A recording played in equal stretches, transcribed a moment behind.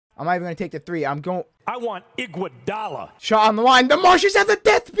I'm not even going to take the three. I'm going... I want Iguodala. Shot on the line. The Marshes have the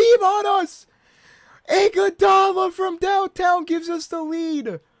death beam on us. Iguodala from downtown gives us the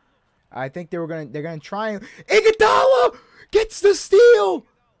lead. I think they're gonna try and... Iguodala gets the steal.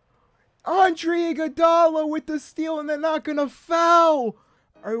 Andre Iguodala with the steal, and they're not going to foul. All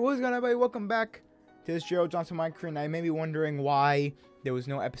right, what's going on, everybody? Welcome back to this Gerald Johnson Minecraft. And I may be wondering why there was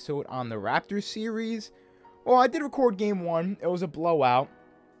no episode on the Raptors series. Well, I did record game 1. It was a blowout.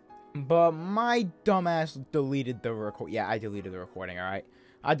 But my dumbass deleted the record. Yeah, I deleted the recording, alright?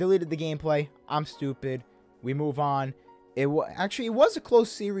 I deleted the gameplay. I'm stupid. We move on. Actually, it was a close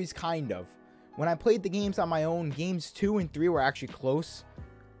series, kind of. When I played the games on my own, games 2 and 3 were actually close.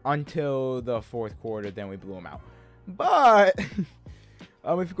 Until the 4th quarter, then we blew them out. But...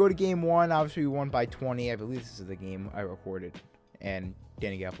 if you go to game 1, obviously we won by 20. I believe this is the game I recorded and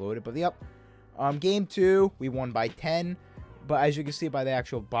didn't get uploaded. But yep. Game 2, we won by 10. But as you can see by the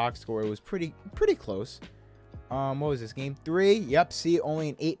actual box score, it was pretty close. What was this? Game 3? Yep, see, only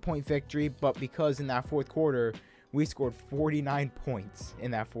an 8-point victory. But because in that 4th quarter, we scored 49 points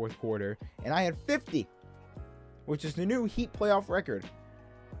in that 4th quarter. And I had 50, which is the new Heat playoff record.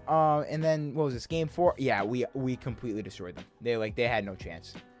 And then, what was this? Game 4? Yeah, we completely destroyed them. They had no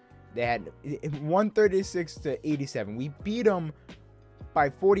chance. They had 136 to 87. We beat them by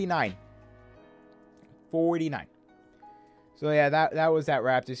 49. 49. So yeah, that was that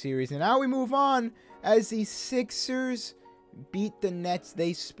Raptors series. And now we move on as the Sixers beat the Nets.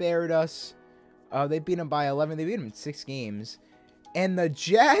 They spared us. They beat them by 11. They beat them in 6 games. And the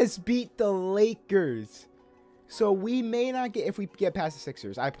Jazz beat the Lakers. So we may not get, if we get past the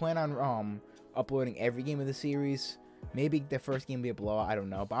Sixers, I plan on uploading every game of the series. Maybe the first game be a blowout, I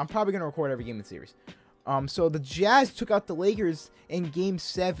don't know. But I'm probably going to record every game of the series. So the Jazz took out the Lakers in Game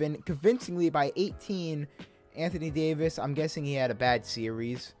 7, convincingly by 18. Anthony Davis, I'm guessing he had a bad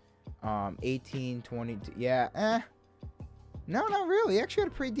series. 18, 20, yeah, No, not really. He actually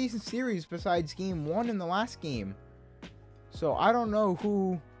had a pretty decent series besides Game 1 in the last game. So I don't know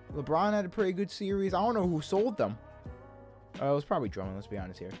who... LeBron had a pretty good series. I don't know who sold them. It was probably Drummond, let's be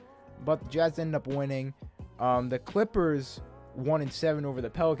honest here. But the Jazz ended up winning. The Clippers won in 7 over the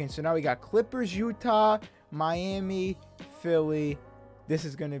Pelicans. So now we got Clippers, Utah, Miami, Philly. This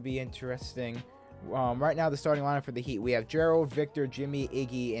is going to be interesting. Right now, the starting lineup for the Heat, we have Gerald, Victor, Jimmy,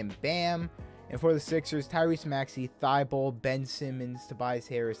 Iggy, and Bam. And for the Sixers, Tyrese Maxey, Thibault, Ben Simmons, Tobias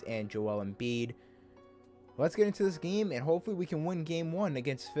Harris, and Joel Embiid. Let's get into this game, and hopefully we can win Game 1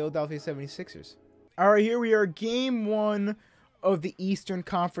 against Philadelphia 76ers. Alright, here we are, Game 1 of the Eastern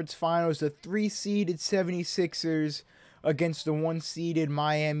Conference Finals. The 3-seeded 76ers against the 1-seeded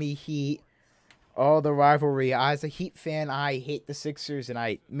Miami Heat. Oh, the rivalry. As a Heat fan, I hate the Sixers,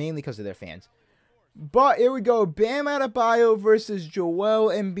 and mainly because of their fans. But here we go. Bam Adebayo versus Joel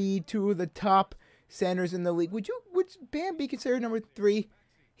Embiid, 2 of the top centers in the league. Would Bam be considered number 3?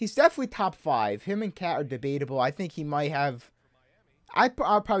 He's definitely top 5. Him and Cat are debatable. I think he might have...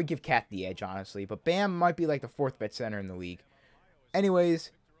 I'll probably give Cat the edge, honestly. But Bam might be like the 4th best center in the league.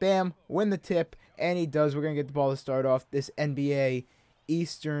 Anyways, Bam, win the tip. And he does. We're going to get the ball to start off this NBA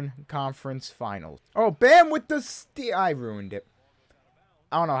Eastern Conference Finals. Oh, Bam with the steal. I ruined it.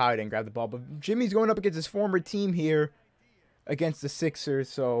 I don't know how I didn't grab the ball. But Jimmy's going up against his former team here against the Sixers.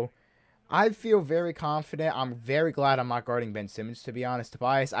 So... I feel very confident. I'm very glad I'm not guarding Ben Simmons, to be honest.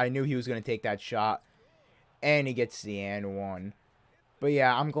 Tobias, I knew he was going to take that shot. And he gets the and one. But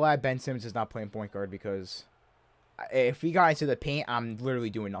yeah, I'm glad Ben Simmons is not playing point guard because if he got into the paint, I'm literally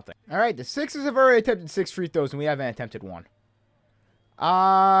doing nothing. Alright, the Sixers have already attempted 6 free throws and we haven't attempted 1.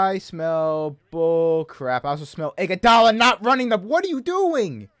 I smell bull crap. I also smell Iguodala not running the... What are you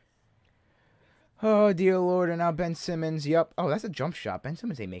doing? Oh, dear Lord. And now Ben Simmons. Yep. Oh, that's a jump shot. Ben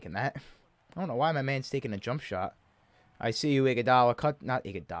Simmons ain't making that. I don't know why my man's taking a jump shot. I see you, Iguodala. Not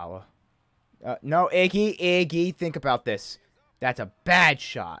Iguodala. No, Iggy. Think about this. That's a bad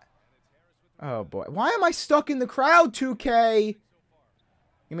shot. Oh, boy. Why am I stuck in the crowd, 2K?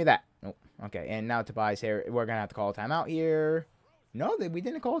 Give me that. Nope. Okay, and now Tobias here. We're going to have to call a timeout here. No, we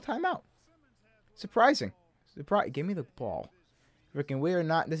didn't call a timeout. Surprising. Give me the ball.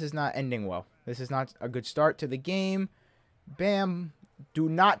 Freaking, this is not ending well. This is not a good start to the game. Bam. Do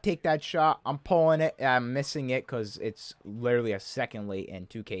not take that shot. I'm pulling it. I'm missing it because it's literally a second late and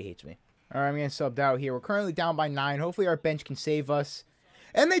 2K hates me. All right, I'm getting subbed out here. We're currently down by 9. Hopefully our bench can save us.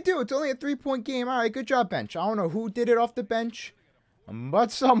 And they do. It's only a 3-point game. All right, good job, bench. I don't know who did it off the bench, but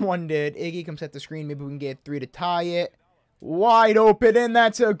someone did. Iggy comes at the screen. Maybe we can get 3 to tie it. Wide open, and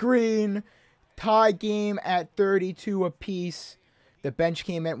that's a green. Tie game at 32 apiece. The bench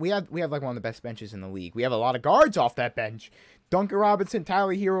came in. We have like one of the best benches in the league. We have a lot of guards off that bench. Duncan Robinson,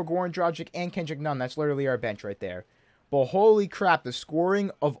 Tyler Hero, Goran Dragic, and Kendrick Nunn. That's literally our bench right there. But holy crap, the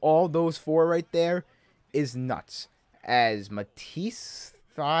scoring of all those four right there is nuts. As Matisse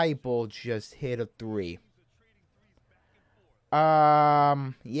Thybulle just hit a 3.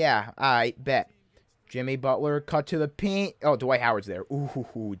 Yeah, I bet. Jimmy Butler cut to the paint. Oh, Dwight Howard's there.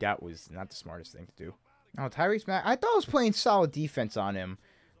 Ooh, that was not the smartest thing to do. Oh, Tyrese Maxey. I thought I was playing solid defense on him.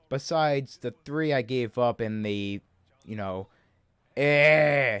 Besides the 3 I gave up in the, you know,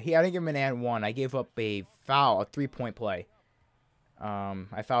 I didn't give him an and 1. I gave up a foul, a 3-point play.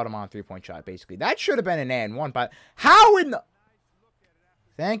 I fouled him on a 3-point shot, basically. That should have been an and 1, but how in the...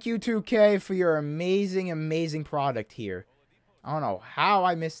 Thank you, 2K, for your amazing, amazing product here. I don't know how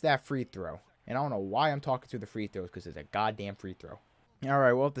I missed that free throw. And I don't know why I'm talking to the free throws, because it's a goddamn free throw. All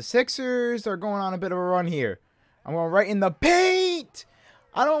right, well, the Sixers are going on a bit of a run here. I'm going right in the paint!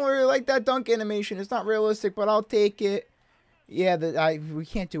 I don't really like that dunk animation. It's not realistic, but I'll take it. Yeah, we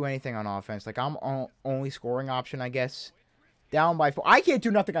can't do anything on offense. Like, I'm only scoring option, I guess. Down by 4. I can't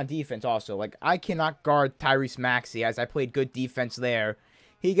do nothing on defense also. Like, I cannot guard Tyrese Maxey as I played good defense there.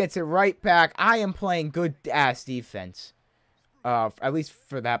 He gets it right back. I am playing good-ass defense. At least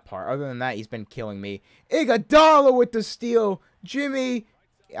for that part. Other than that, he's been killing me. Iguodala with the steal. Jimmy,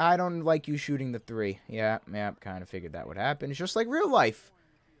 I don't like you shooting the 3. Yeah, kind of figured that would happen. It's just like real life.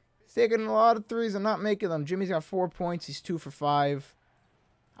 He's taking a lot of 3s and not making them. Jimmy's got 4 points. He's 2 for 5.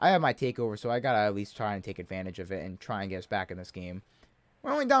 I have my takeover, so I got to at least try and take advantage of it and try and get us back in this game.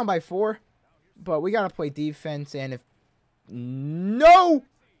 We're only down by 4, but we got to play defense. And if... No!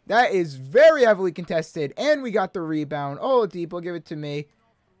 That is very heavily contested, and we got the rebound. Oh, Oladipo, give it to me.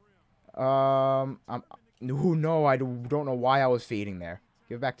 No, I don't know why I was feeding there.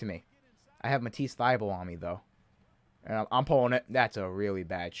 Give it back to me. I have Matisse Thybulle on me, though. And I'm pulling it. That's a really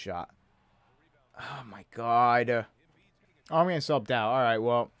bad shot. Oh, my God. Oh, I'm getting subbed out. All right,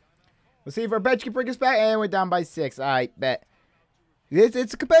 well. Let's see if our bench can bring us back. And we're down by 6. All right, bet.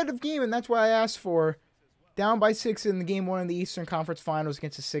 It's a competitive game, and that's what I asked for. Down by 6 in the game 1 in the Eastern Conference Finals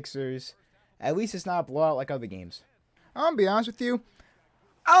against the Sixers. At least it's not a blowout like other games. I'm going to be honest with you.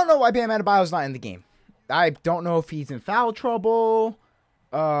 I don't know why Bam Adebayo's not in the game. I don't know if he's in foul trouble.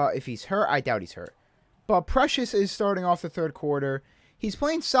 If he's hurt. I doubt he's hurt. But Precious is starting off the third quarter. He's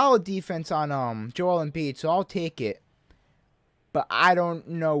playing solid defense on Joel Embiid, so I'll take it. But I don't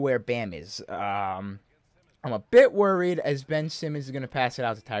know where Bam is. I'm a bit worried as Ben Simmons is going to pass it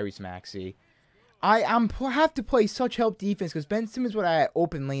out to Tyrese Maxey. I have to play such help defense because Ben Simmons would have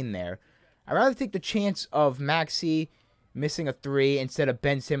open lane there. I'd rather take the chance of Maxey missing a 3 instead of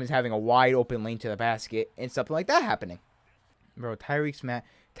Ben Simmons having a wide open lane to the basket and something like that happening. Bro,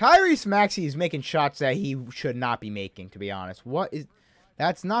 Tyrese Maxey is making shots that he should not be making, to be honest.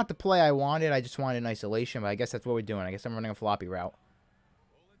 That's not the play I wanted. I just wanted an isolation, but I guess that's what we're doing. I guess I'm running a floppy route.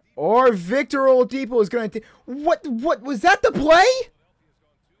 Or Victor Oladipo is going to... What was that the play?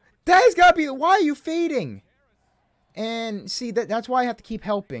 That has got to be... Why are you fading? And see, that's why I have to keep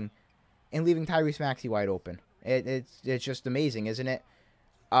helping and leaving Tyrese Maxey wide open. It's just amazing, isn't it?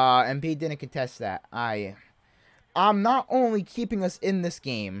 Embiid didn't contest that. I'm not only keeping us in this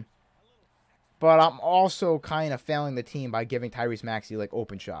game, but I'm also kind of failing the team by giving Tyrese Maxey, like,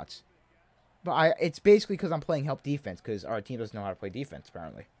 open shots. But it's basically because I'm playing help defense, because our team doesn't know how to play defense,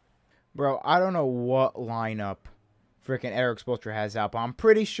 apparently. Bro, I don't know what lineup freaking Eric Spoelstra has out, but I'm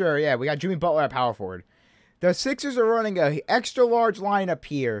pretty sure, yeah, we got Jimmy Butler at power forward. The Sixers are running a extra large lineup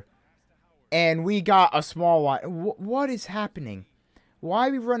here, and we got a small line. What is happening? Why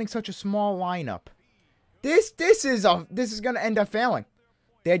are we running such a small lineup? This is going to end up failing.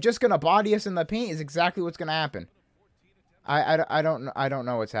 They're just going to body us in the paint is exactly what's going to happen. I don't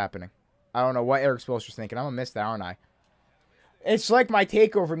know what's happening. I don't know what Eric Spoelstra's thinking. I'm going to miss that, aren't I? It's like my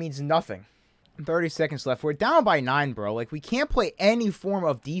takeover means nothing. 30 seconds left. We're down by 9, bro. Like, we can't play any form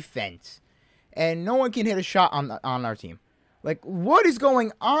of defense. And no one can hit a shot on our team. Like, what is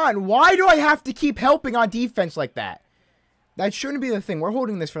going on? Why do I have to keep helping on defense like that? That shouldn't be the thing. We're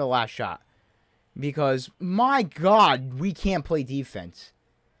holding this for the last shot. Because, my God, we can't play defense.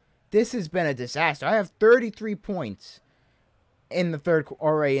 This has been a disaster. I have 33 points in the third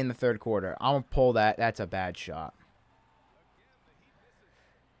quarter. I'm going to pull that. That's a bad shot.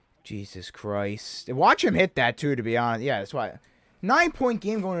 Jesus Christ. Watch him hit that, too, to be honest. Yeah, that's why. 9-point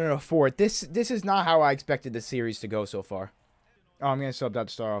game going into a fourth. This is not how I expected the series to go so far. Oh, I'm going to sub that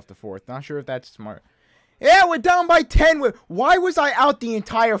to start off the fourth. Not sure if that's smart. Yeah, we're down by 10. Why was I out the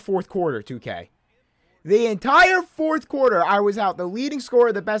entire fourth quarter, 2K? The entire fourth quarter, I was out. The leading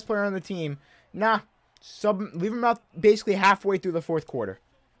scorer, the best player on the team. Nah, leave him out basically halfway through the fourth quarter.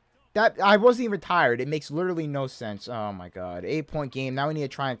 That I wasn't even tired. It makes literally no sense. Oh my god. 8-point game. Now we need to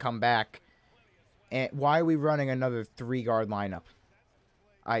try and come back. And why are we running another 3-guard lineup?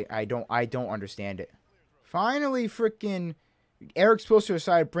 I don't understand it. Finally, freaking Eric Spoelstra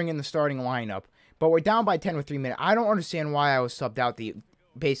decided to bring in the starting lineup, but we're down by 10 with 3 minutes. I don't understand why I was subbed out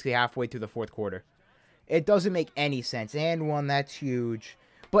basically halfway through the 4th quarter. It doesn't make any sense. And one, that's huge.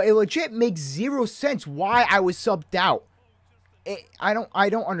 But it legit makes 0 sense why I was subbed out. I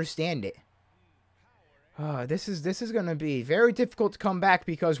don't understand it. This is gonna be very difficult to come back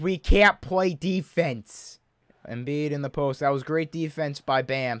because we can't play defense. Embiid in the post. That was great defense by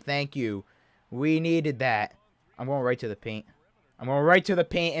Bam. Thank you. We needed that. I'm going right to the paint.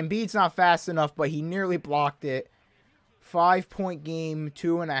 Embiid's not fast enough, but he nearly blocked it. 5-point game,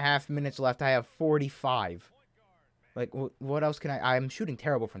 2.5 minutes left. I have 45. Like, what else can I'm shooting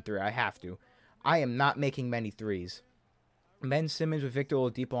terrible from 3. I have to. I am not making many threes. Ben Simmons with Victor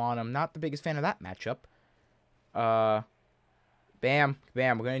Oladipo on him. Not the biggest fan of that matchup. Bam. We're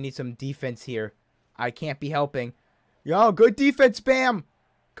going to need some defense here. I can't be helping. Yo, good defense, Bam.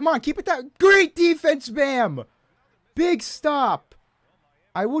 Come on, keep it down. Great defense, Bam. Big stop.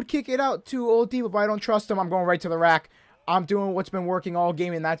 I would kick it out to Oladipo, but I don't trust him. I'm going right to the rack. I'm doing what's been working all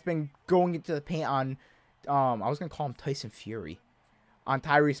game, and that's been going into the paint on, I was going to call him Tyson Fury, on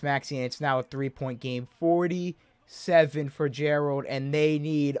Tyrese Maxey, and it's now a 3-point game. 47 for Gerald, and they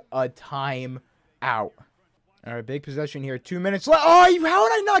need a timeout. All right, big possession here. 2 minutes left. Oh, how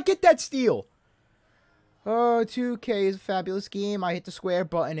did I not get that steal? Oh, 2K is a fabulous game. I hit the square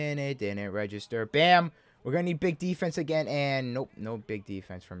button, and it didn't register. Bam. We're going to need big defense again, and nope, no big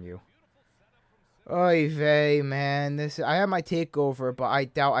defense from you. Oy vey, man. I have my takeover, but I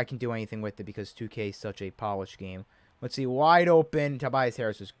doubt I can do anything with it because 2K is such a polished game. Let's see, wide open. Tobias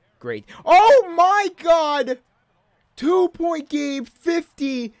Harris was great. Oh, my God. 2-point game,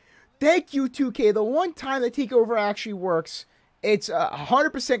 50. Thank you, 2K. The one time the takeover actually works. It's a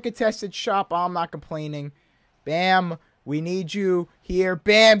 100% contested shot, but I'm not complaining. Bam. We need you here.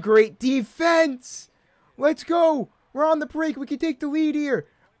 Bam. Great defense. Let's go. We're on the break. We can take the lead here.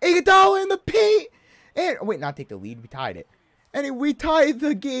 Iguodala in the paint. And wait, not take the lead. We tied it. And we tied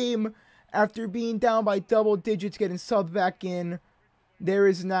the game after being down by double digits, getting subbed back in. There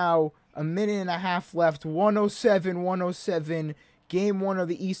is now a minute and a half left. 107-107. Game 1 of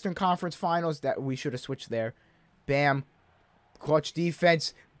the Eastern Conference Finals. That we should have switched there. Bam. Clutch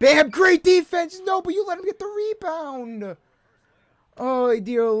defense. Bam. Great defense. No, but you let him get the rebound. Oh,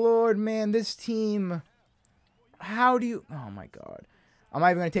 dear Lord, man. This team. How do you... Oh, my God. I'm not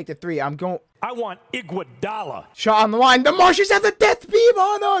even going to take the 3. I'm going... I want Iguodala. Shot on the line. The Marshes have the death beam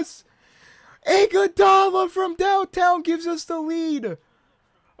on us. Iguodala from downtown gives us the lead.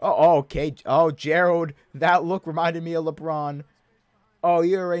 Oh, okay. Oh, Gerald. That look reminded me of LeBron. Oh,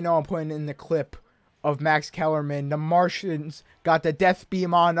 you already know I'm putting in the clip of Max Kellerman. The Martians got the death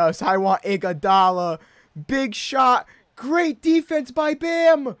beam on us. I want Iguodala. Big shot. Great defense by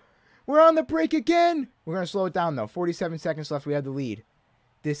Bam. We're on the break again. We're going to slow it down, though. 47 seconds left. We have the lead.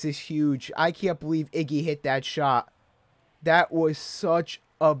 This is huge. I can't believe Iggy hit that shot. That was such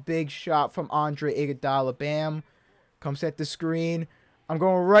a big shot from Andre Iguodala. Bam. Comes at the screen. I'm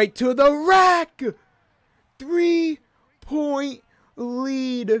going right to the rack. 3-point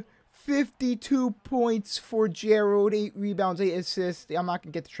lead. 52 points for Gerald. 8 rebounds, 8 assists. I'm not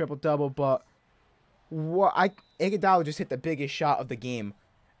going to get the triple-double, but Iguodala just hit the biggest shot of the game.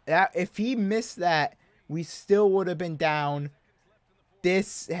 If he missed that, we still would have been down.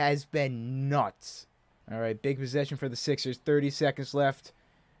 This has been nuts. All right, big possession for the Sixers. 30 seconds left.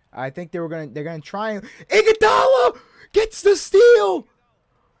 I think they're gonna try and Iguodala gets the steal.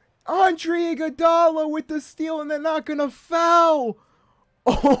 Andre Iguodala with the steal, and they're not gonna foul.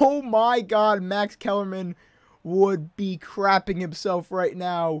 Oh my God, Max Kellerman would be crapping himself right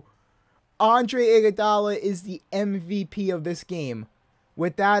now. Andre Iguodala is the MVP of this game,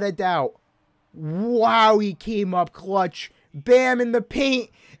 without a doubt. Wow, he came up clutch. Bam in the paint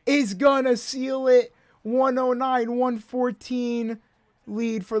is gonna seal it. 109-114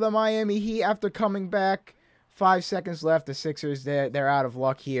 lead for the Miami Heat after coming back. 5 seconds left. The Sixers, they're out of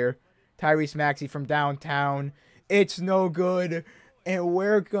luck here. Tyrese Maxey from downtown. It's no good. And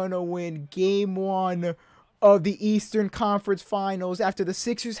we're gonna win game 1 of the Eastern Conference Finals after the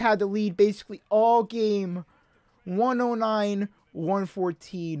Sixers had the lead basically all game.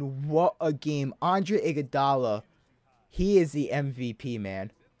 109-114. What a game. Andre Iguodala. He is the MVP,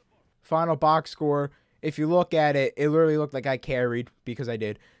 man. Final box score. If you look at it, it literally looked like I carried because I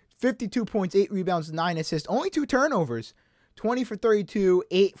did. 52 points, 8 rebounds, 9 assists. Only 2 turnovers. 20 for 32,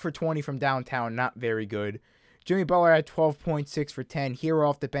 8 for 20 from downtown. Not very good. Jimmy Butler had 12.6 for 10. Hero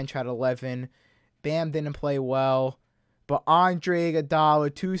off the bench had 11. Bam didn't play well. But Andre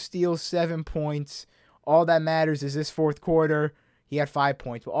Iguodala, 2 steals, 7 points. All that matters is this fourth quarter, he had 5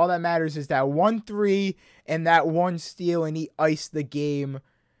 points. But all that matters is that 1 3 and that 1 steal, and he iced the game.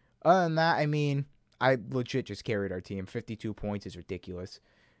 Other than that, I mean, I legit just carried our team. 52 points is ridiculous.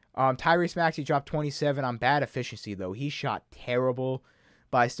 Tyrese Maxey dropped 27 on bad efficiency, though. He shot terrible,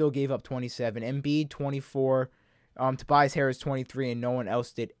 but I still gave up 27. Embiid, 24. Tobias Harris, 23, and no one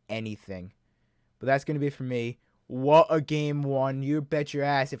else did anything. But that's going to be it for me. What a game one. You bet your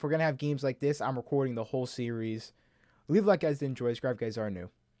ass. If we're going to have games like this, I'm recording the whole series. Leave a like, guys, to enjoy. Subscribe, guys, are new.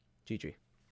 GG.